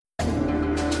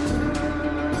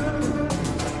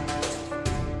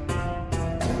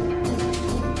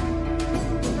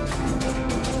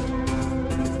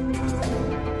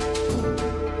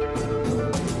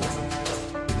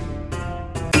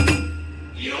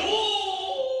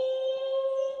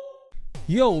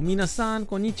Yo, minasan,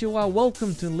 konnichiwa.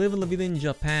 Welcome to Live La Vida in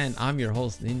Japan. I'm your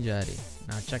host, Ninja Eddie.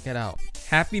 Now check it out.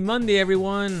 Happy Monday,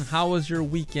 everyone. How was your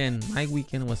weekend? My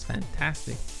weekend was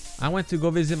fantastic. I went to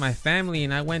go visit my family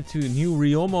and I went to New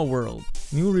Ryoma World.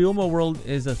 New Ryoma World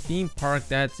is a theme park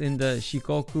that's in the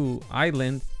Shikoku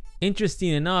Island.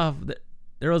 Interesting enough,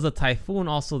 there was a typhoon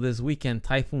also this weekend,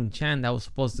 Typhoon Chan, that was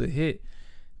supposed to hit.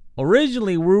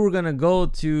 Originally, we were going to go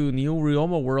to New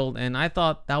Ryoma World, and I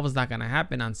thought that was not going to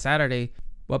happen on Saturday.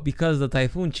 But because the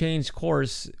typhoon changed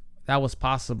course, that was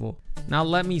possible. Now,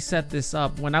 let me set this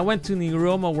up. When I went to New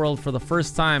Ryoma World for the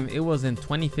first time, it was in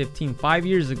 2015, 5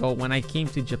 years ago, when I came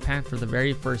to Japan for the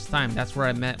very first time. That's where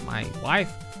I met my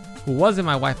wife, who wasn't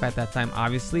my wife at that time,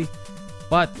 obviously.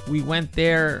 But we went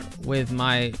there with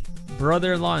my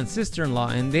brother-in-law and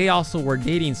sister-in-law, and they also were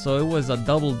dating, so it was a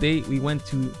double date. We went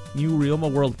to New Ryoma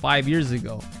World 5 years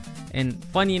ago, and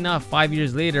funny enough, 5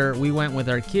 years later we went with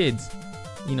our kids.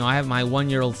 You know, I have my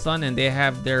 1-year-old son and they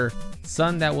have their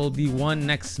son that will be 1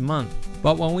 next month.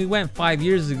 But when we went 5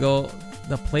 years ago,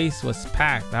 the place was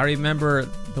packed. I remember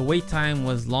the wait time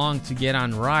was long to get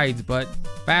on rides, but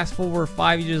fast forward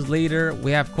 5 years later,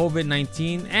 we have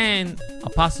COVID-19 and a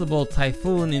possible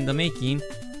typhoon in the making,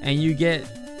 and you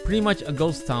get pretty much a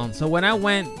ghost town. So when I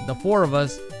went, the 4 of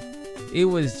us, it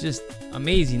was just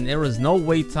amazing. There was no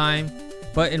wait time.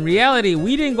 But in reality,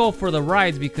 we didn't go for the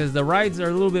rides because the rides are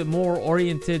a little bit more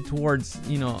oriented towards,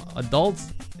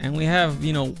 adults. And we have,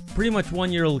 pretty much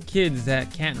 1-year-old kids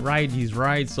that can't ride these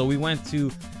rides. So we went to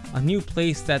a new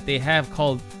place that they have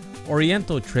called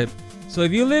Oriental Trip. So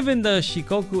if you live in the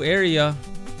Shikoku area,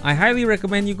 I highly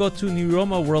recommend you go to New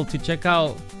Ryoma World to check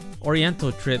out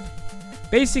Oriental Trip.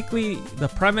 Basically, the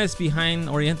premise behind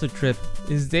Oriental Trip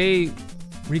is they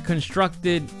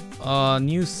reconstructed a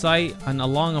new site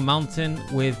along a mountain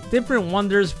with different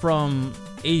wonders from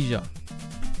Asia.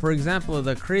 For example,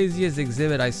 the craziest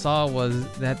exhibit I saw was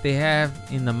that they have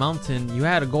in the mountain, you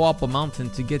had to go up a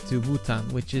mountain to get to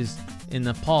Bhutan, which is in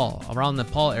Nepal, around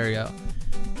Nepal area.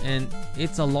 And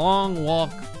it's a long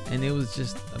walk, and it was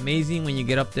just amazing when you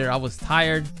get up there. I was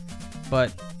tired,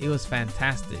 but it was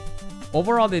fantastic.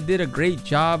 Overall, they did a great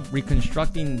job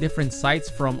reconstructing different sites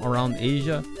from around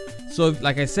Asia. So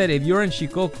like I said, if you're in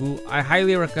Shikoku, I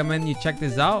highly recommend you check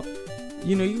this out.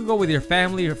 You can go with your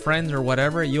family, your friends, or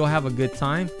whatever. You'll have a good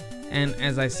time. And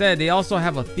as I said, they also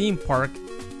have a theme park,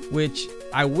 which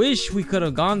I wish we could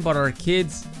have gone, but our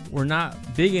kids were not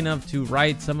big enough to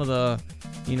ride some of the,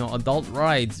 adult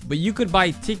rides. But you could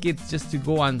buy tickets just to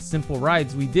go on simple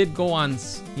rides. We did go on,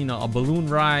 a balloon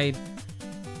ride,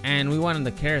 and we went on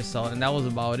the carousel, and that was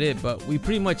about it. But we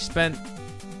pretty much spent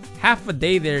half a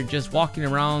day there just walking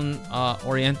around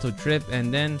Oriental Trip,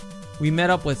 and then we met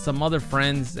up with some other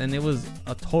friends, and it was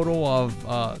a total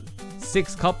of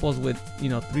 6 couples with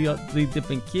three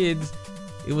different kids.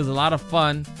 It was a lot of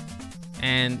fun,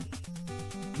 and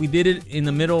we did it in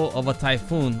the middle of a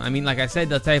typhoon. I mean, like I said,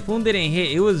 the typhoon didn't hit.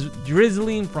 It was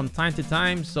drizzling from time to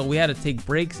time, so we had to take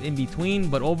breaks in between,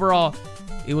 but overall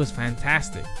it was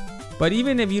fantastic. But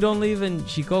even if you don't live in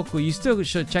Shikoku, you still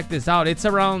should check this out. It's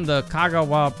around the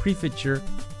Kagawa Prefecture.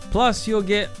 Plus, you'll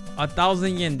get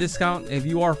 1,000 yen discount if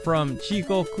you are from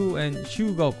Shikoku and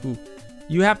Shugoku.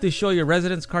 You have to show your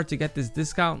residence card to get this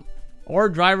discount, or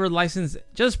driver license,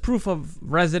 just proof of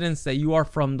residence that you are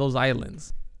from those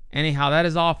islands. Anyhow, that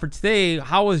is all for today.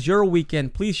 How was your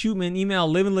weekend? Please shoot me an email,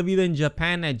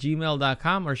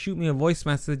 livinglavidainjapan@gmail.com, or shoot me a voice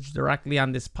message directly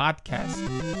on this podcast.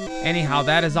 Anyhow,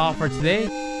 that is all for today.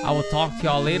 I will talk to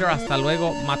y'all later. Hasta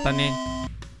luego. Mata ne.